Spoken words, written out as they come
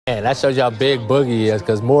Man, that shows you how big Boogie is,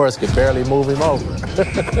 because Morris could barely move him over.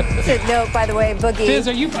 No, by the way, Boogie. Fizz,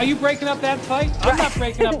 are you breaking up that fight? I'm not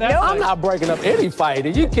breaking up that No, fight. I'm not breaking up any fight. Are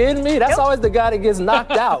you kidding me? That's always the guy that gets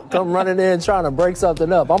knocked out, come running in trying to break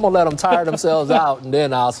something up. I'm going to let them tire themselves out, and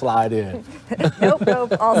then I'll slide in.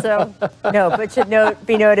 Nope. Also, no, but should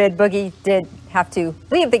be noted, Boogie did have to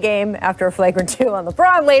leave the game after a flagrant 2 on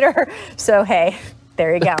LeBron later. So, hey.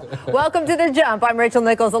 There you go. Welcome to The Jump. I'm Rachel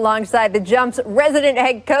Nichols alongside The Jump's resident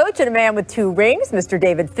head coach and a man with 2 rings, Mr.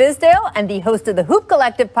 David Fizdale, and the host of the Hoop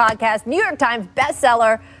Collective podcast, New York Times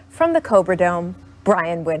bestseller from the Cobra Dome,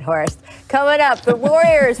 Brian Windhorst. Coming up, the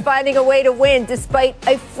Warriors finding a way to win despite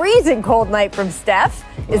a freezing cold night from Steph.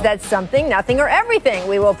 Is that something, nothing, or everything?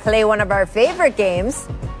 We will play one of our favorite games.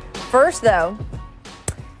 First, though,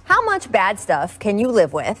 how much bad stuff can you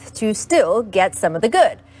live with to still get some of the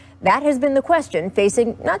good? That has been the question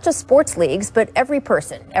facing not just sports leagues, but every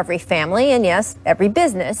person, every family, and yes, every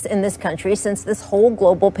business in this country since this whole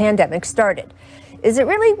global pandemic started. Is it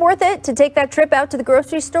really worth it to take that trip out to the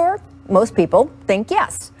grocery store? Most people think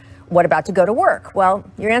yes. What about to go to work? Well,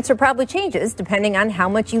 your answer probably changes depending on how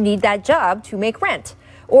much you need that job to make rent.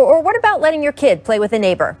 Or what about letting your kid play with a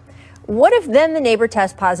neighbor? What if then the neighbor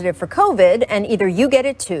tests positive for COVID and either you get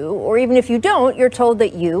it too, or even if you don't, you're told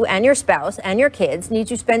that you and your spouse and your kids need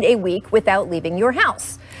to spend a week without leaving your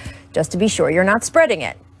house, just to be sure you're not spreading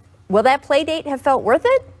it? Will that play date have felt worth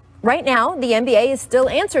it? Right now, the NBA is still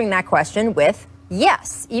answering that question with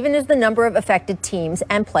yes, even as the number of affected teams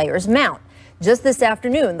and players mount. Just this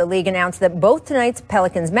afternoon, the league announced that both tonight's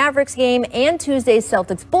Pelicans-Mavericks game and Tuesday's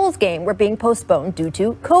Celtics-Bulls game were being postponed due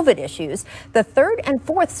to COVID issues, the 3rd and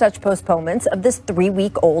 4th such postponements of this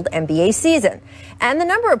 3-week-old NBA season. And the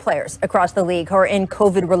number of players across the league who are in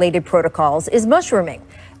COVID-related protocols is mushrooming.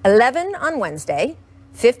 11 on Wednesday,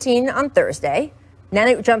 15 on Thursday. Then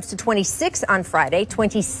it jumps to 26 on Friday,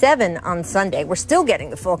 27 on Sunday. We're still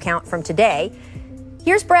getting the full count from today.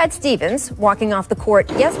 Here's Brad Stevens walking off the court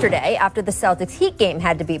yesterday after the Celtics Heat game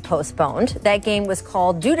had to be postponed. That game was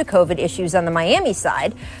called due to COVID issues on the Miami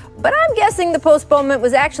side. But I'm guessing the postponement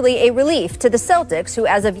was actually a relief to the Celtics, who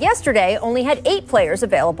as of yesterday only had 8 players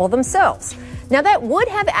available themselves. Now that would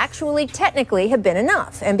have actually technically have been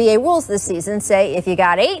enough. NBA rules this season say if you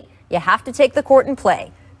got 8, you have to take the court and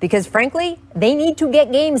play. Because frankly, they need to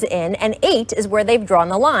get games in, and 8 is where they've drawn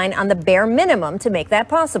the line on the bare minimum to make that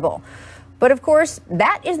possible. But of course,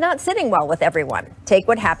 that is not sitting well with everyone. Take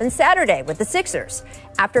what happened Saturday with the Sixers.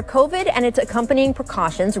 After COVID and its accompanying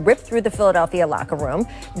precautions ripped through the Philadelphia locker room,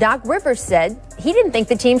 Doc Rivers said he didn't think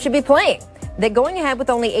the team should be playing. That going ahead with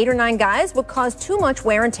only 8 or 9 guys would cause too much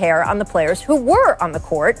wear and tear on the players who were on the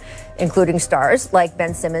court, including stars like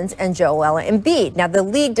Ben Simmons and Joel Embiid. Now, the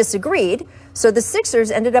league disagreed, so the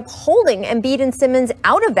Sixers ended up holding Embiid and Simmons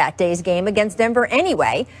out of that day's game against Denver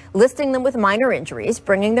anyway, listing them with minor injuries,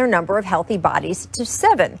 bringing their number of healthy bodies to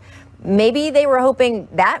 7. Maybe they were hoping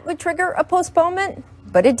that would trigger a postponement,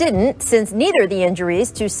 but it didn't, since neither the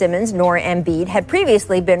injuries to Simmons nor Embiid had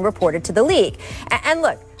previously been reported to the league. And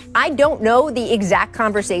look, I don't know the exact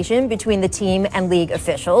conversation between the team and league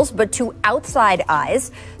officials, but to outside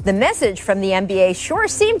eyes, the message from the NBA sure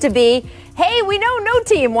seemed to be, hey, we know no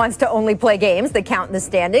team wants to only play games that count in the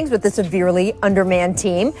standings with a severely undermanned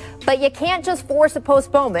team, but you can't just force a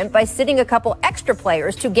postponement by sitting a couple extra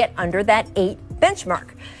players to get under that 8 benchmark.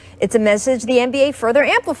 It's a message the NBA further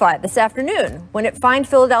amplified this afternoon when it fined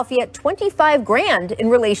Philadelphia $25,000 in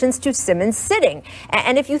relations to Simmons sitting.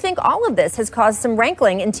 And if you think all of this has caused some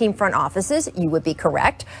rankling in team front offices, you would be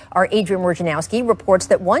correct. Our Adrian Wojnarowski reports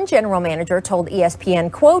that one general manager told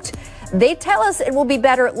ESPN, quote, "They tell us it will be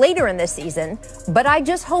better later in this season, but I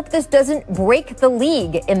just hope this doesn't break the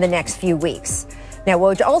league in the next few weeks." Now,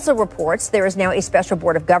 Woj also reports there is now a special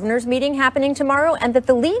Board of Governors meeting happening tomorrow, and that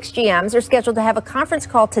the league's GMs are scheduled to have a conference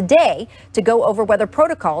call today to go over whether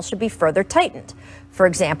protocols should be further tightened. For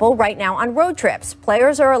example, right now on road trips,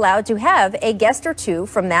 players are allowed to have a guest or 2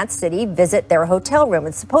 from that city visit their hotel room.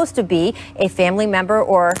 It's supposed to be a family member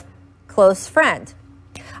or close friend.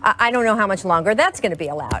 I don't know how much longer that's going to be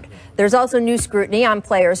allowed. There's also new scrutiny on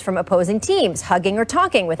players from opposing teams hugging or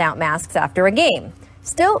talking without masks after a game.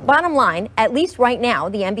 Still, bottom line, at least right now,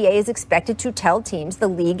 the NBA is expected to tell teams the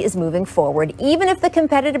league is moving forward, even if the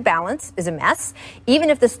competitive balance is a mess, even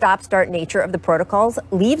if the stop-start nature of the protocols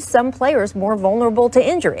leaves some players more vulnerable to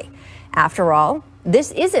injury. After all,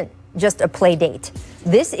 this isn't just a play date.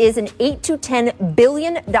 This is an $8 to $10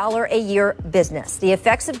 billion a year business. The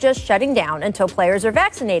effects of just shutting down until players are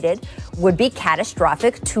vaccinated would be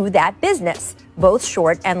catastrophic to that business, both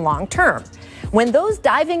short and long term. When those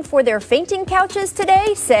diving for their fainting couches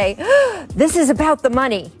today say, this is about the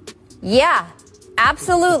money. Yeah,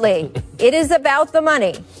 Absolutely. It is about the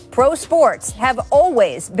money. Pro sports have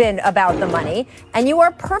always been about the money, and you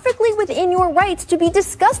are perfectly within your rights to be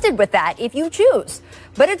disgusted with that if you choose.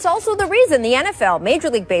 But it's also the reason the NFL,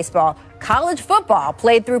 Major League Baseball, college football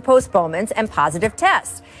played through postponements and positive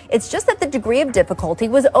tests. It's just that the degree of difficulty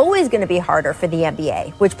was always going to be harder for the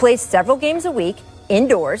NBA, which plays several games a week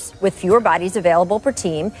indoors with fewer bodies available per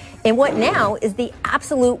team in what now is the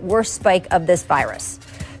absolute worst spike of this virus.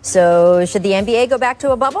 So should the NBA go back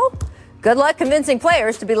to a bubble? Good luck convincing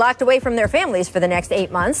players to be locked away from their families for the next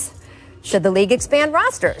 8 months. Should the league expand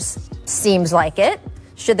rosters? Seems like it.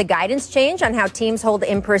 Should the guidance change on how teams hold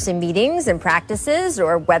in-person meetings and practices,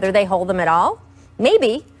 or whether they hold them at all?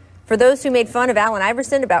 Maybe. For those who made fun of Allen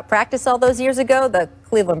Iverson about practice all those years ago, the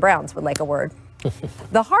Cleveland Browns would like a word.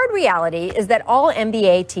 The hard reality is that all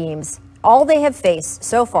NBA teams, all they have faced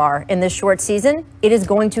so far in this short season, it is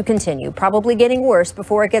going to continue, probably getting worse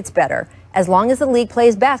before it gets better, as long as the league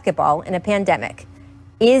plays basketball in a pandemic.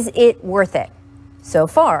 Is it worth it? So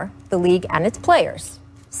far, the league and its players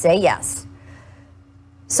say yes.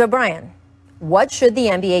 So, Brian, what should the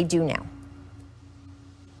NBA do now?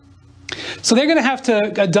 So they're going to have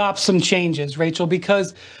to adopt some changes, Rachel,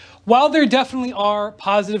 because while there definitely are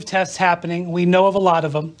positive tests happening, we know of a lot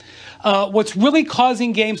of them, what's really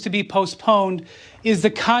causing games to be postponed is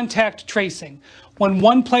the contact tracing. When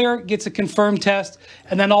one player gets a confirmed test,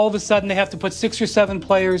 and then all of a sudden they have to put 6 or 7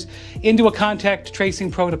 players into a contact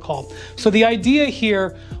tracing protocol. So the idea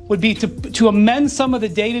here would be to amend some of the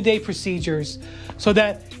day-to-day procedures so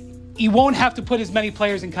that you won't have to put as many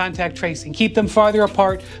players in contact tracing. Keep them farther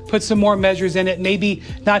apart, put some more measures in it, maybe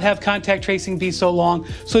not have contact tracing be so long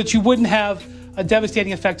so that you wouldn't have a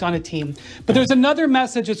devastating effect on a team. But there's another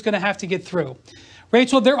message that's going to have to get through.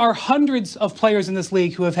 Rachel, there are hundreds of players in this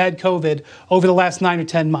league who have had COVID over the last 9 or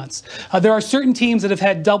 10 months. There are certain teams that have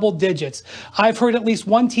had double digits. I've heard at least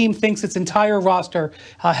one team thinks its entire roster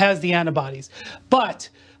has the antibodies. But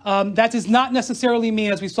that does not necessarily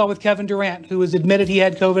mean, as we saw with Kevin Durant, who has admitted he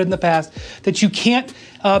had COVID in the past, that you can't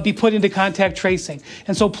be put into contact tracing.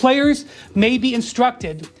 And so players may be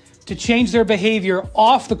instructed to change their behavior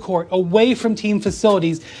off the court, away from team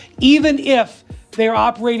facilities, even if they're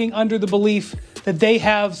operating under the belief that they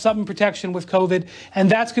have some protection with COVID, and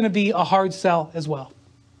that's going to be a hard sell as well.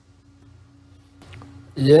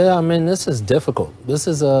 Yeah, I mean, this is difficult. This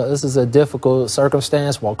is a difficult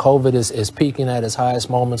circumstance. While COVID is peaking at its highest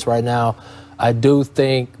moments right now, I do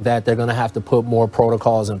think that they're going to have to put more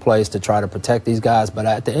protocols in place to try to protect these guys. But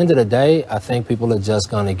at the end of the day, I think people are just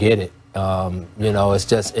going to get it. You know, it's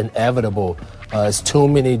just inevitable. It's too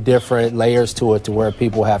many different layers to it to where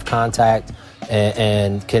people have contact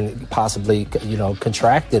and can possibly, you know,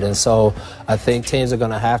 contract it. And so I think teams are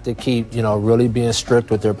going to have to keep, you know, really being strict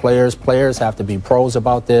with their players. Players have to be pros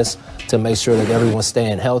about this to make sure that everyone's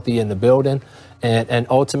staying healthy in the building. And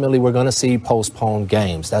ultimately, we're going to see postponed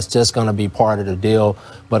games. That's just going to be part of the deal.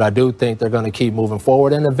 But I do think they're going to keep moving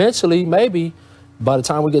forward. And eventually, maybe by the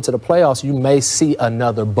time we get to the playoffs, you may see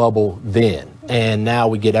another bubble then. And now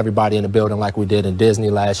we get everybody in the building like we did in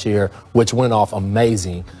Disney last year, which went off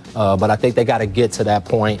amazing. But I think they got to get to that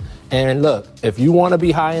point. And look, if you want to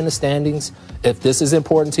be high in the standings, if this is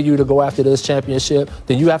important to you to go after this championship,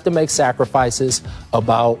 then you have to make sacrifices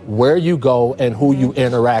about where you go and who you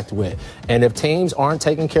interact with. And if teams aren't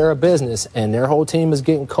taking care of business and their whole team is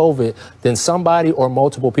getting COVID, then somebody or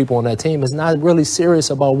multiple people on that team is not really serious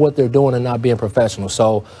about what they're doing and not being professional.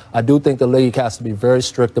 So I do think the league has to be very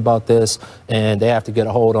strict about this, and they have to get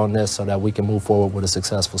a hold on this so that we can move forward with a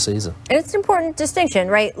successful season. And it's an important distinction,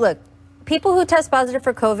 right? Look, people who test positive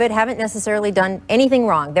for COVID haven't necessarily done anything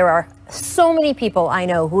wrong. There are so many people I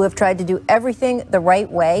know who have tried to do everything the right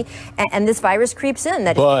way, and this virus creeps in.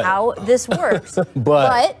 That is how this works.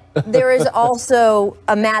 But there is also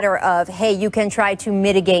a matter of, hey, you can try to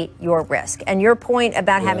mitigate your risk. And your point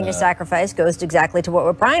about having to sacrifice goes exactly to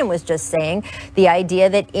what Brian was just saying, the idea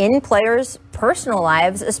that in players' personal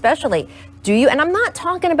lives especially, do you, and I'm not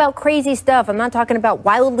talking about crazy stuff, I'm not talking about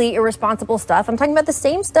wildly irresponsible stuff, I'm talking about the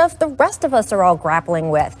same stuff the rest of us are all grappling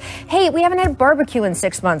with. Hey, we haven't had a barbecue in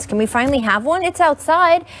 6 months. Can we finally have one? It's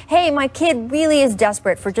outside. Hey, my kid really is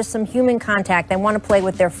desperate for just some human contact. They want to play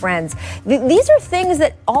with their friends. These are things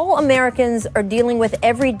that all Americans are dealing with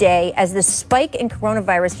every day as this spike in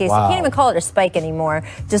coronavirus cases. You can't even call it a spike anymore.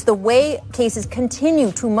 Just the way cases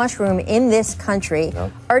continue to mushroom in this country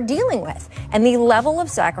are dealing with. And the level of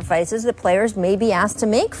sacrifices that players may be asked to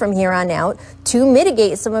make from here on out to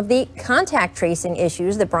mitigate some of the contact tracing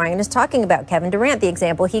issues that Brian is talking about. Kevin Durant, the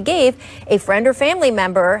example he gave, a friend or family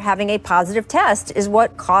member having a positive test is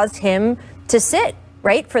what caused him to sit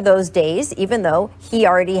right, for those days, even though he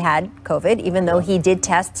already had COVID, even though he did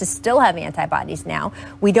test to still have antibodies now.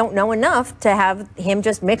 We don't know enough to have him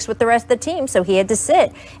just mix with the rest of the team, so he had to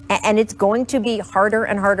sit. And it's going to be harder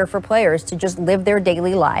and harder for players to just live their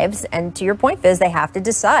daily lives. And to your point, Fizz, they have to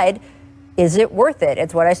decide, is it worth it?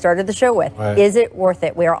 It's what I started the show with. Right. Is it worth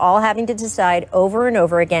it? We are all having to decide over and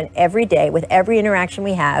over again every day with every interaction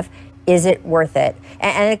we have. Is it worth it?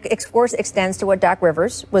 And it, of course, extends to what Doc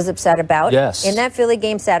Rivers was upset about. Yes. In that Philly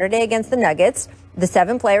game Saturday against the Nuggets. The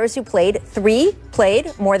 7 players who played, 3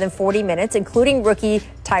 played more than 40 minutes, including rookie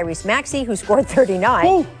Tyrese Maxey, who scored 39.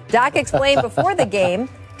 Woo. Doc explained before the game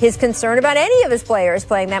his concern about any of his players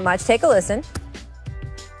playing that much. Take a listen.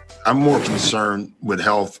 I'm more concerned with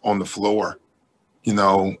health on the floor. You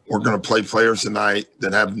know, we're going to play players tonight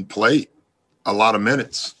that haven't played a lot of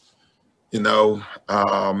minutes. You know,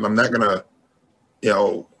 I'm not going to, you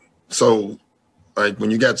know, so like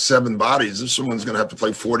when you got 7 bodies, if someone's going to have to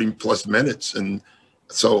play 40 plus minutes. And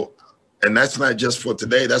so, and that's not just for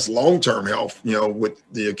today, that's long-term health, you know, with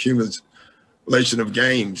the accumulation of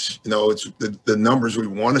games. You know, it's the numbers we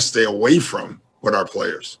want to stay away from with our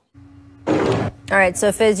players. All right,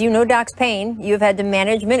 so Fizz, you know Doc's pain. You've had to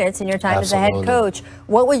manage minutes in your time Absolutely. as a head coach.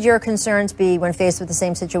 What would your concerns be when faced with the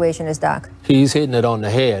same situation as Doc? He's hitting it on the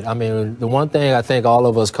head. I mean, the one thing I think all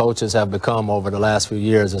of us coaches have become over the last few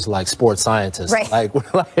years is like sports scientists, right.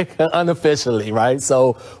 like unofficially, right?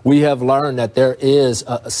 So we have learned that there is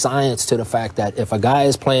a science to the fact that if a guy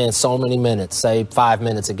is playing so many minutes, say 5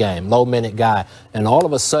 minutes a game, low minute guy, and all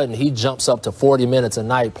of a sudden he jumps up to 40 minutes a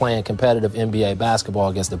night playing competitive NBA basketball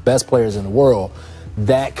against the best players in the world,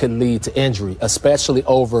 that could lead to injury, especially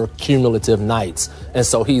over cumulative nights. And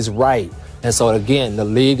so he's right. And so, again, the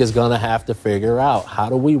league is going to have to figure out how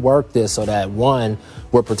do we work this so that, one,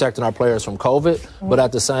 we're protecting our players from COVID, but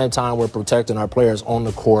at the same time, we're protecting our players on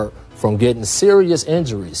the court from getting serious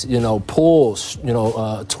injuries, you know, pulls, you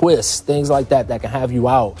know, twists, things like that that can have you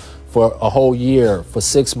out for a whole year, for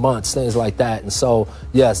 6 months, things like that. And so,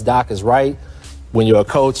 yes, Doc is right. When you're a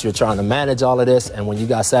coach, you're trying to manage all of this, and when you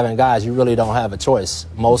got 7 guys, you really don't have a choice.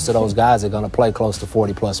 Most of those guys are going to play close to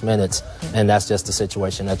 40-plus minutes, and that's just the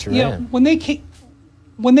situation that you're in. When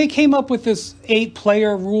they came up with this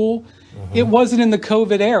 8-player rule, it wasn't in the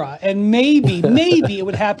COVID era, and maybe it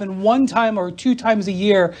would happen 1 time or 2 times a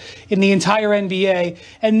year in the entire NBA,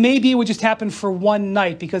 and maybe it would just happen for one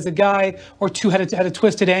night because a guy or 2 had a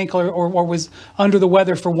twisted ankle or was under the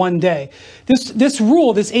weather for one day. This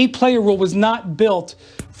rule, this 8-player rule, was not built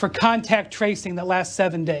for contact tracing that lasts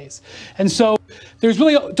 7 days. And so there's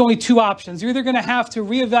really only 2 options. You're either going to have to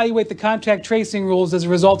reevaluate the contact tracing rules as a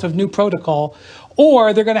result of new protocol,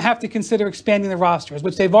 or they're going to have to consider expanding the rosters,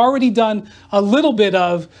 which they've already done a little bit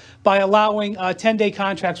of by allowing 10-day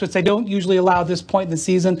contracts, which they don't usually allow at this point in the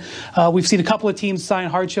season. We've seen a couple of teams sign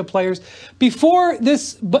hardship players. Before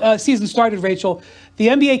this season started, Rachel, the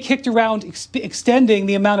NBA kicked around extending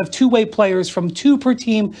the amount of two-way players from 2 per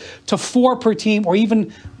team to 4 per team, or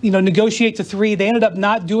even, you know, negotiate to 3. They ended up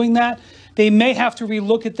not doing that. They may have to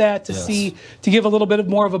relook at that to to give a little bit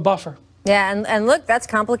more of a buffer. Yeah, and look, that's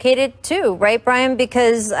complicated too, right, Brian?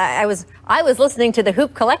 Because I was listening to the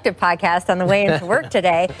Hoop Collective podcast on the way into work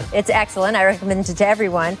today. It's excellent. I recommend it to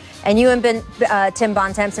everyone. And you and Tim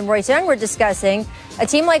Bontemps and Royce Young were discussing a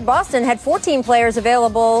team like Boston had 14 players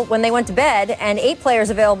available when they went to bed and 8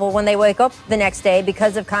 players available when they wake up the next day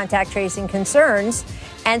because of contact tracing concerns.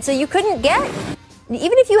 And so you couldn't get,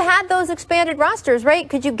 even if you had those expanded rosters, right,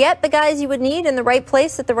 could you get the guys you would need in the right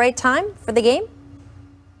place at the right time for the game?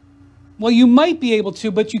 Well, you might be able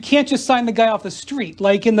to, but you can't just sign the guy off the street.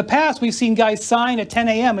 Like in the past, we've seen guys sign at 10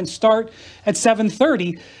 a.m. and start at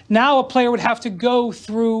 7:30. Now a player would have to go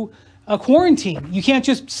through a quarantine. You can't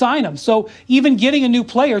just sign them. So even getting a new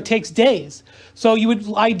player takes days. So you would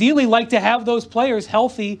ideally like to have those players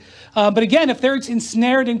healthy. But again, if they're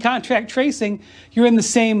ensnared in contract tracing, you're in the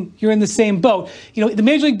same boat. You know, the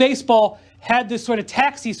Major League Baseball had this sort of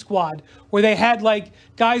taxi squad where they had like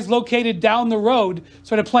guys located down the road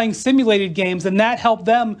sort of playing simulated games, and that helped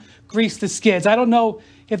them grease the skids. I don't know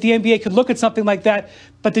if the NBA could look at something like that,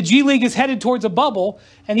 but the G League is headed towards a bubble,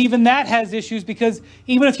 and even that has issues because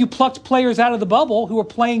even if you plucked players out of the bubble who are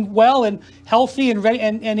playing well and healthy and ready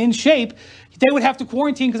and in shape, they would have to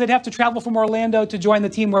quarantine because they'd have to travel from Orlando to join the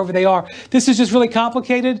team wherever they are. This is just really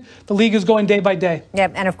complicated. The league is going day by day.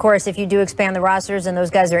 Yep, and of course, if you do expand the rosters and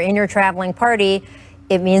those guys are in your traveling party,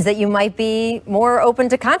 it means that you might be more open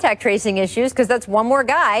to contact tracing issues because that's one more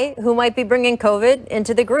guy who might be bringing COVID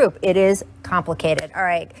into the group. It is complicated. All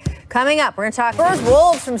right, coming up, we're going to talk Spurs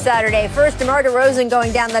Wolves from Saturday. First, DeMar DeRozan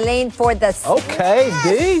going down the lane for the Okay,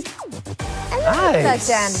 D. Nice.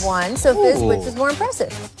 touchdown and one. So Fizz, which is more impressive?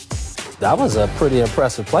 That was a pretty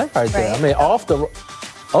impressive play right there. Right. I mean, off the.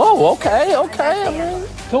 Oh, okay. I mean,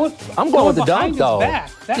 I'm going with the dunk, though. Yeah.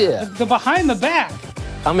 The behind the back.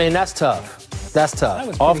 I mean, that's tough. That's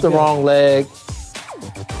tough. Off the good. wrong leg.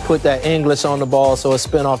 Put that English on the ball so it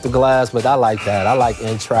spin off the glass, but I like that. I like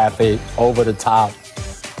in traffic, over the top,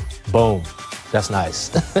 boom. That's nice.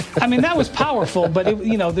 I mean, that was powerful, but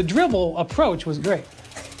the dribble approach was great.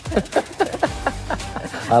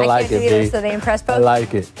 I like can't it, do either, B. so they impressed both. I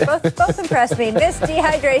like it. Both impressed me. Missed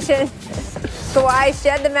dehydration. Kawhi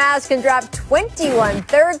shed the mask and dropped 21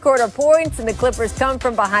 third-quarter points, and the Clippers come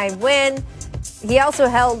from behind win. He also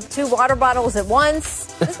held 2 water bottles at once.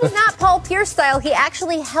 This was not Paul Pierce style. He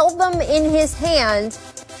actually held them in his hand.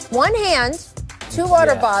 One hand, 2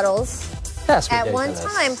 water bottles at one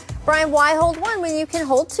time. Brian, why hold one when you can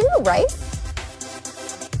hold 2, right?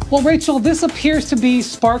 Well, Rachel, this appears to be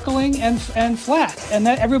sparkling and flat, and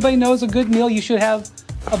that everybody knows a good meal, you should have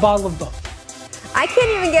a bottle of both. I can't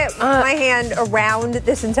even get my hand around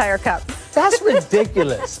this entire cup. That's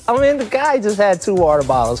ridiculous. I mean, the guy just had 2 water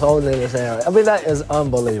bottles holding in his hand. I mean, that is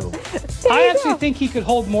unbelievable. I actually think he could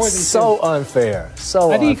hold more than 2. So unfair.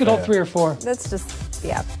 So I think he could hold 3 or 4. That's just,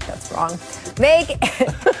 that's wrong.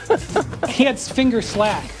 He had finger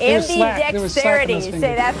slack. Ambidexterity.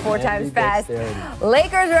 Say that 4 times fast.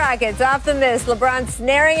 Lakers Rockets off the miss. LeBron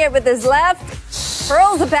snaring it with his left.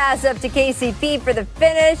 Hurls the pass up to KCP for the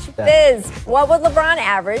finish. Fizz, what would LeBron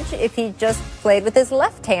average if he just played with his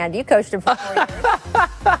left hand? You coached him for 4 years.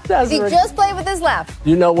 If he just played with his left.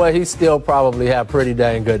 You know what? He still probably have pretty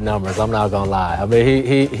dang good numbers. I'm not going to lie. I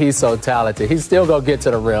mean, he's so talented. He's still going to get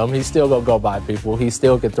to the rim. He's still going to go by people. He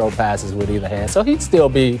still can throw passes with either hand. So he'd still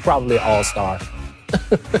be probably an all-star.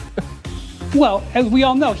 Well, as we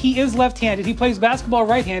all know, he is left-handed. He plays basketball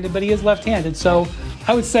right-handed, but he is left-handed. So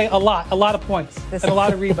I would say a lot of points and a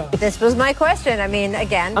lot of rebounds. This was my question. I mean,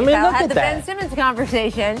 again, we had the Ben Simmons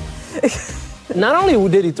conversation. Not only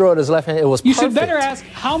did he throw it his left hand, it was perfect. You should better ask,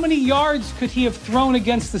 how many yards could he have thrown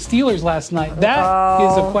against the Steelers last night? That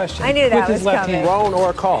is a question. I knew that was coming. Thrown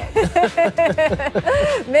or caught.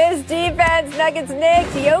 Missed defense, Nuggets Knicks,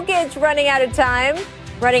 Jokic running out of time,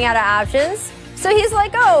 running out of options. So he's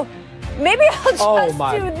like, maybe I'll just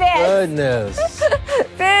do this. Goodness.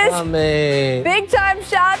 Fizz, I mean, big time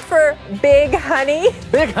shot for Big Honey.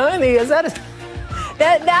 Big Honey, is that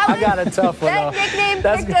I got a tough one. That nickname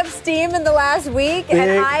picked up steam in the last week,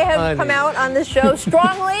 and I have come out on the show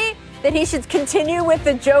strongly that he should continue with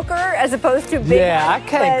the Joker as opposed to Big Honey. Yeah, I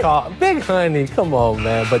can't call Big Honey. Come on,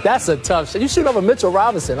 man. But that's a tough shot. You shoot over Mitchell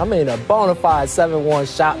Robinson. I mean, a bona fide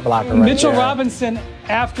 7-1 shot blocker right Mitchell there. Robinson,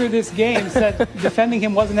 after this game, said defending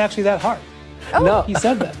him wasn't actually that hard. Oh. No. He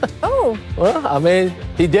said that. Oh. Well, I mean,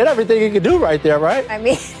 he did everything he could do right there, right? I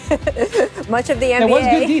mean, much of the NBA. It was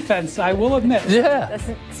good defense, I will admit. Yeah.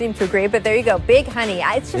 Doesn't seem to agree, but there you go. Big Honey.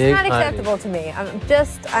 It's just not acceptable to me. I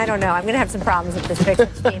don't know. I'm going to have some problems with this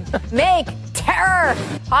Pictures team. Make terror.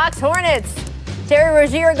 Hawks Hornets. Terry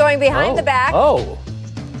Rozier going behind the back.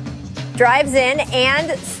 Drives in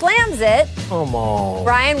and slams it. Come on.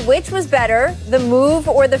 Brian, which was better, the move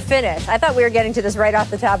or the finish? I thought we were getting to this right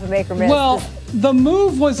off the top of Make or Miss. Well, the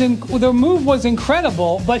move was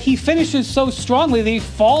incredible, but he finishes so strongly that he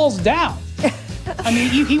falls down. I mean,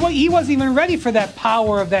 he wasn't even ready for that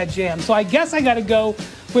power of that jam. So I guess I got to go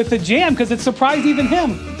with the jam because it surprised even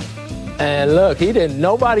him. And look,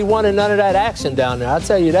 nobody wanted none of that action down there. I'll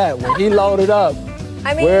tell you that. When he loaded up,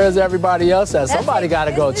 I mean, where is everybody else at? Somebody got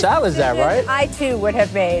to go challenge that, right? I, too, would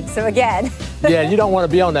have made. So, again. Yeah, you don't want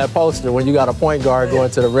to be on that poster when you got a point guard going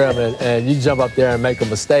to the rim and you jump up there and make a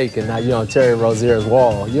mistake and now you're on Terry Rozier's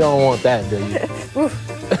wall. You don't want that, do you?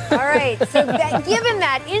 All right, so given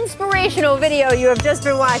that inspirational video you have just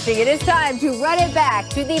been watching, it is time to run it back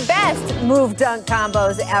to the best move dunk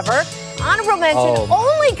combos ever. Honorable mention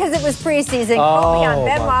only because it was preseason. Kobe on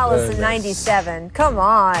Ben Wallace in '97. Come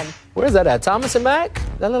on. Where's that at? Thomas and Mack?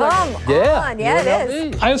 Come on. Yeah,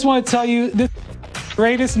 it is. I just want to tell you, this is the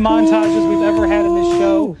greatest montages we've ever had in this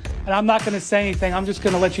show. And I'm not going to say anything. I'm just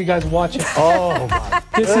going to let you guys watch it. Oh, my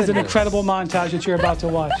This is an incredible montage that you're about to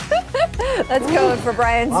watch. Let's go for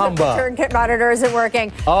Brian's tourniquet monitor isn't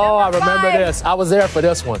working. Oh, I remember this. I was there for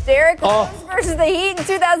this one. Derek Rose versus the Heat in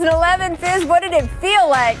 2011. Fizz, what did it feel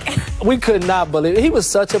like? We could not believe it. He was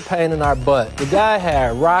such a pain in our butt. The guy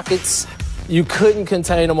had rockets. You couldn't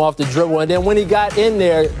contain him off the dribble. And then when he got in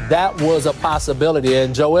there, that was a possibility.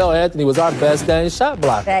 And Joel Anthony was our best dang shot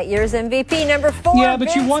blocker. That year's MVP, number 4. Yeah,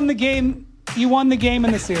 but you won the game you won the game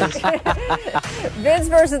in the series. Vince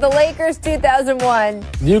versus the Lakers, 2001.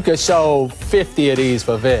 You could show 50 of these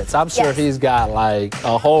for Vince. I'm sure he's got like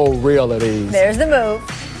a whole reel of these. There's the move,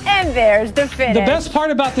 and there's the finish. The best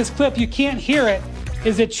part about this clip, you can't hear it,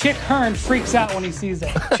 is that Chick Hearn freaks out when he sees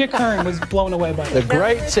it. Chick Hearn was blown away by it. The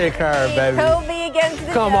great Chick Hearn, baby. Kobe against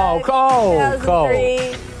the Come on,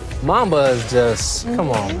 Cole. Mamba is just,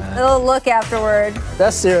 come on, man. A little look afterward.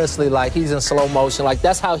 That's seriously like he's in slow motion. Like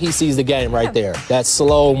that's how he sees the game right there. That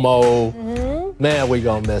slow-mo. Man, we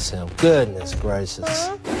gonna miss him. Goodness gracious.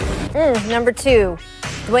 Number 2,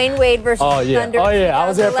 Dwayne Wade versus Thunder. Oh, yeah. I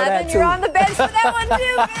was there for that, too. You're on the bench for that one,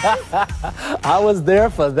 too, man. I was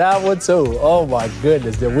there for that one, too. Oh, my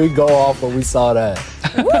goodness. Did we go off when we saw that?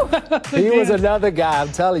 He was another guy,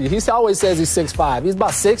 I'm telling you. He always says he's 6'5". He's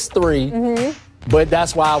about 6'3". But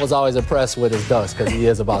that's why I was always impressed with his dunks, because he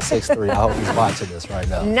is about 6'3". I hope he's watching this right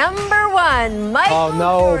now. Number 1, Michael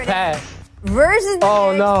Jordan Pat. versus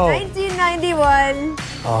the Knicks, 1991.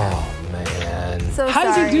 Oh, man. So How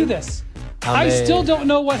does he do this? I still don't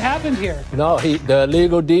know what happened here. No, the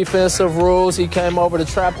illegal defensive rules. He came over to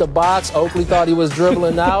trap the box. Oakley thought he was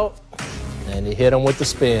dribbling out, and he hit him with the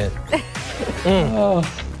spin. Oh,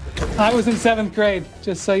 I was in 7th grade,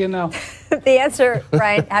 just so you know. The answer,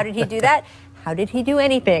 Brian, how did he do that? How did he do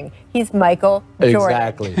anything? He's Michael Jordan.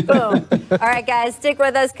 Exactly. Boom. All right, guys, stick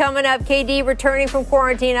with us. Coming up, KD returning from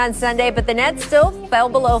quarantine on Sunday, but the Nets still fell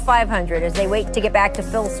below 500 as they wait to get back to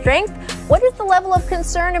full strength. What is the level of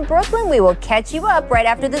concern in Brooklyn? We will catch you up right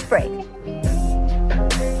after this break.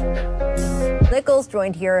 Nichols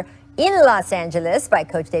joined here in Los Angeles by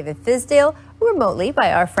Coach David Fizdale, remotely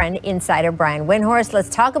by our friend insider Brian Windhorst. Let's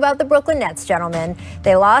talk about the Brooklyn Nets, gentlemen.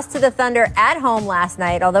 They lost to the Thunder at home last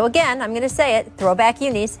night, although again, I'm going to say it, throwback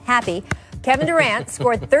unis, happy. Kevin Durant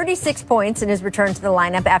scored 36 points in his return to the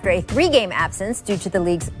lineup after a 3-game absence due to the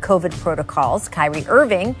league's COVID protocols. Kyrie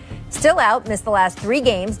Irving, still out, missed the last 3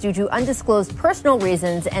 games due to undisclosed personal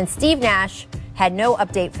reasons, and Steve Nash had no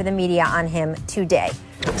update for the media on him today.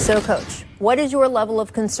 So, Coach, what is your level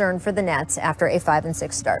of concern for the Nets after a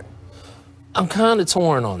 5-6 start? I'm kind of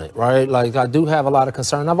torn on it, right? Like, I do have a lot of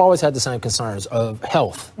concern. I've always had the same concerns of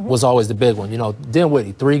health was always the big one. You know,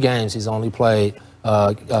 Dinwiddie, 3 games he's only played.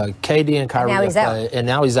 KD and Kyrie now he's played, and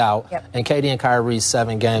now he's out. Yep. And KD and Kyrie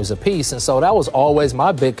 7 games apiece. And so that was always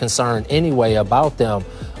my big concern anyway about them.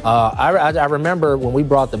 I remember when we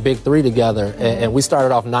brought the big 3 together, and we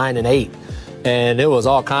started off 9-8. And it was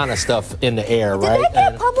all kind of stuff in the air, right? Did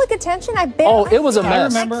that get public attention? It was a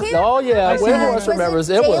mess. I remember. Oh, yeah. Windhorst remembers.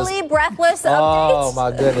 It was daily breathless updates. Oh,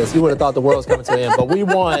 my goodness. You would have thought the world was coming to an end. But we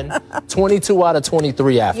won 22 out of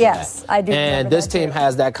 23 after that. Yes, I do. And this team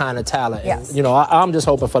has that kind of talent. Yes. And, you know, I'm just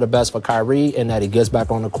hoping for the best for Kyrie and that he gets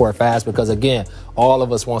back on the court fast because, again, all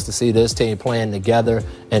of us wants to see this team playing together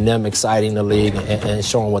and them exciting the league and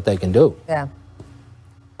showing what they can do. Yeah.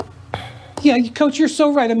 Yeah, Coach, you're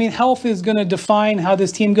so right. I mean, health is going to define how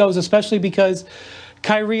this team goes, especially because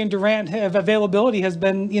Kyrie and Durant availability has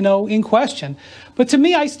been, in question. But to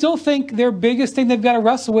me, I still think their biggest thing they've got to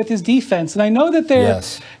wrestle with is defense. And I know that their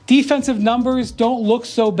defensive numbers don't look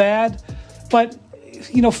so bad, but,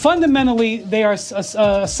 fundamentally, they are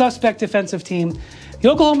a suspect defensive team. The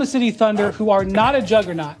Oklahoma City Thunder, who are not a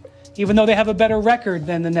juggernaut, even though they have a better record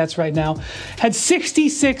than the Nets right now, had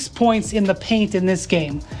 66 points in the paint in this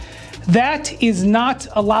game. That is not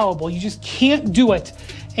allowable. You just can't do it.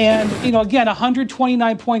 And, again,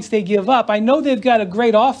 129 points they give up. I know they've got a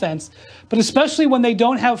great offense, but especially when they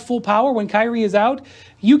don't have full power, when Kyrie is out,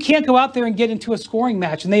 you can't go out there and get into a scoring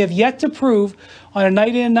match. And they have yet to prove on a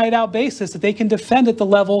night in and night out basis that they can defend at the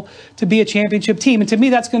level to be a championship team. And to me,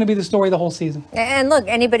 that's going to be the story of the whole season. And look,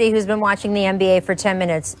 anybody who's been watching the NBA for 10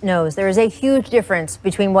 minutes knows there is a huge difference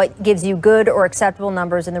between what gives you good or acceptable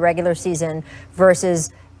numbers in the regular season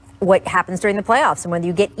versus what happens during the playoffs and when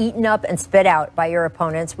you get eaten up and spit out by your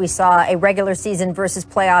opponents. We saw a regular season versus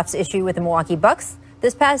playoffs issue with the Milwaukee Bucks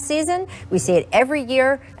this past season. We see it every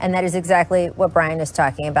year, and that is exactly what Brian is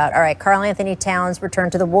talking about. All right, Karl-Anthony Towns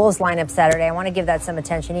returned to the Wolves lineup Saturday. I want to give that some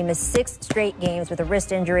attention. He missed 6 straight games with a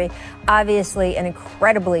wrist injury. Obviously, an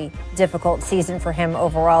incredibly difficult season for him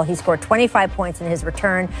overall. He scored 25 points in his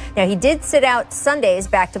return. Now, he did sit out Sundays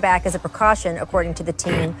back-to-back as a precaution, according to the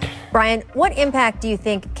team. Brian, what impact do you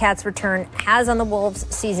think Cat's return has on the Wolves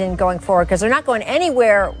season going forward? Because they're not going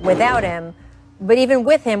anywhere without him. But even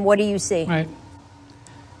with him, what do you see? Right.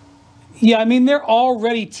 Yeah, I mean, they're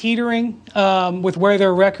already teetering with where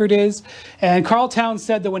their record is. And Karl Towns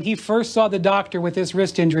said that when he first saw the doctor with this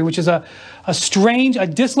wrist injury, which is a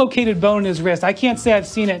dislocated bone in his wrist. I can't say I've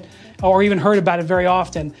seen it or even heard about it very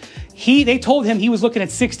often. They told him he was looking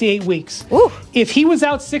at 6 to 8 weeks. Ooh. If he was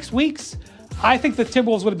out 6 weeks, I think the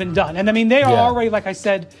Timberwolves would have been done. And I mean, they are already, like I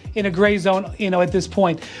said, in a gray zone, at this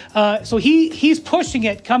point. So he's pushing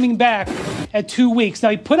it, coming back at 2 weeks. Now,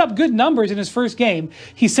 he put up good numbers in his first game.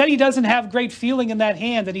 He said he doesn't have great feeling in that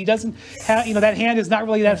hand, and he doesn't have, that hand is not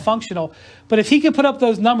really that functional. But if he can put up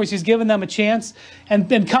those numbers, he's given them a chance.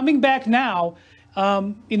 And coming back now,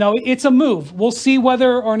 it's a move. We'll see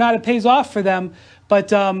whether or not it pays off for them.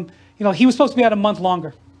 But, he was supposed to be out a month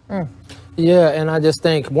longer. Yeah, and I just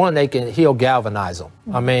think, one, he'll galvanize them.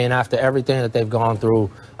 I mean, after everything that they've gone through,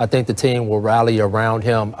 I think the team will rally around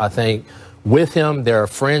him. I think with him, they're a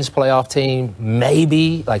fringe playoff team,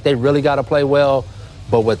 maybe. Like, they really got to play well.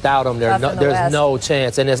 But without him, there's no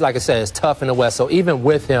chance. And it's like I said, it's tough in the West. So even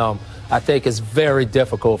with him, I think it's very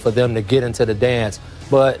difficult for them to get into the dance.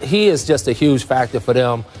 But he is just a huge factor for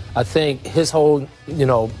them. I think his whole,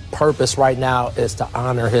 purpose right now is to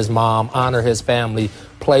honor his mom, honor his family,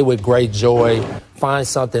 play with great joy, find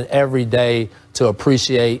something every day to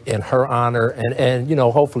appreciate in her honor. And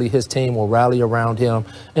hopefully his team will rally around him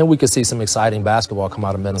and we could see some exciting basketball come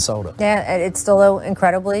out of Minnesota. Yeah, it's still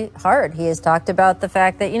incredibly hard. He has talked about the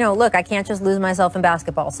fact that, look, I can't just lose myself in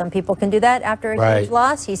basketball. Some people can do that after a huge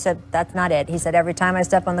loss. He said, that's not it. He said, every time I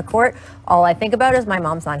step on the court, all I think about is my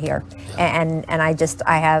mom's not here. And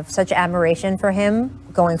I have such admiration for him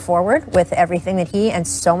going forward with everything that he and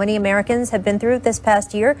so many Americans have been through this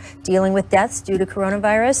past year, dealing with deaths due to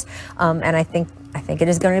coronavirus. And I think it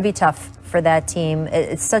is going to be tough for that team.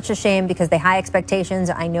 It's such a shame because they high expectations.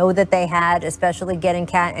 I know that they had, especially getting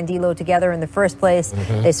Kat and D'Lo together in the first place.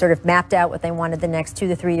 They sort of mapped out what they wanted the next 2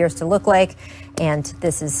 to 3 years to look like. And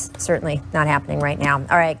this is certainly not happening right now.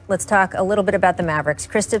 All right, let's talk a little bit about the Mavericks.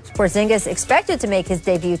 Kristaps Porzingis expected to make his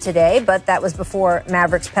debut today, but that was before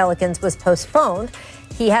Mavericks Pelicans was postponed.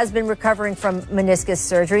 He has been recovering from meniscus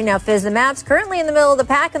surgery. Now, Fizz, the Mavs currently in the middle of the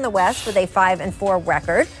pack in the West with a 5-4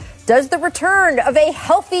 record. Does the return of a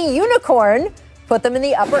healthy unicorn put them in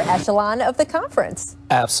the upper echelon of the conference?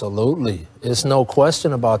 Absolutely. There's no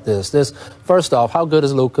question about this. First off, how good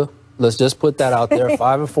is Luka? Let's just put that out there.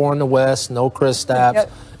 5-4 in the West, no Kristaps.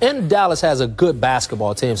 Yep. And Dallas has a good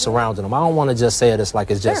basketball team surrounding them. I don't want to just say it's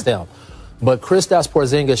like it's just them. But Kristaps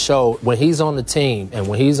Porzingis showed when he's on the team and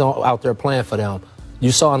when he's out there playing for them,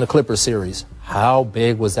 you saw in the Clippers series, how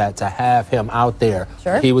big was that to have him out there?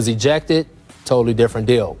 He was ejected, totally different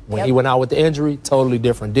deal. When he went out with the injury, totally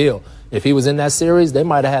different deal. If he was in that series, they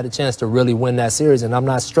might have had a chance to really win that series, and I'm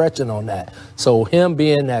not stretching on that. So him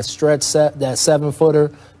being that stretch set, that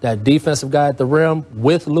 7-footer, that defensive guy at the rim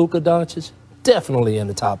with Luka Doncic, definitely in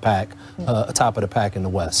the top of the pack in the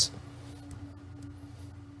West.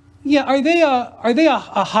 Yeah, are they a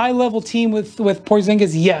high-level team with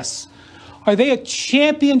Porzingis? Yes. Are they a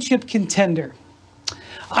championship contender?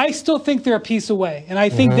 I still think they're a piece away, and I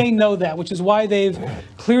think they know that, which is why they've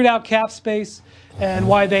cleared out cap space and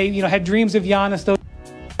why they had dreams of Giannis,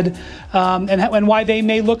 and why they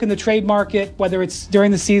may look in the trade market, whether it's during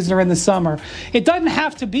the season or in the summer. It doesn't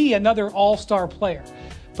have to be another all-star player,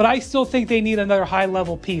 but I still think they need another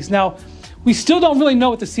high-level piece. Now, we still don't really know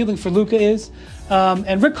what the ceiling for Luka is.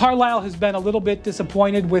 And Rick Carlisle has been a little bit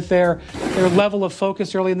disappointed with their level of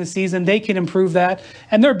focus early in the season. They can improve that,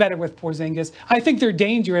 and they're better with Porzingis. I think they're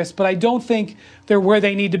dangerous, but I don't think they're where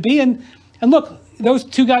they need to be. And look, those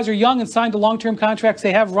two guys are young and signed to long-term contracts.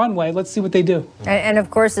 They have runway. Let's see what they do. And of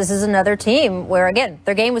course, this is another team where, again,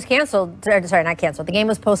 their game was canceled. Sorry, not canceled. The game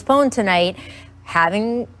was postponed tonight.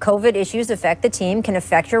 Having COVID issues affect the team can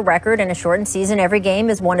affect your record in a shortened season. Every game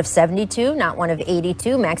is one of 72, not one of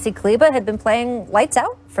 82. Maxi Kleber had been playing lights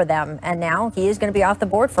out for them, and now he is going to be off the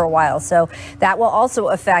board for a while. So that will also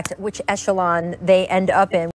affect which echelon they end up in.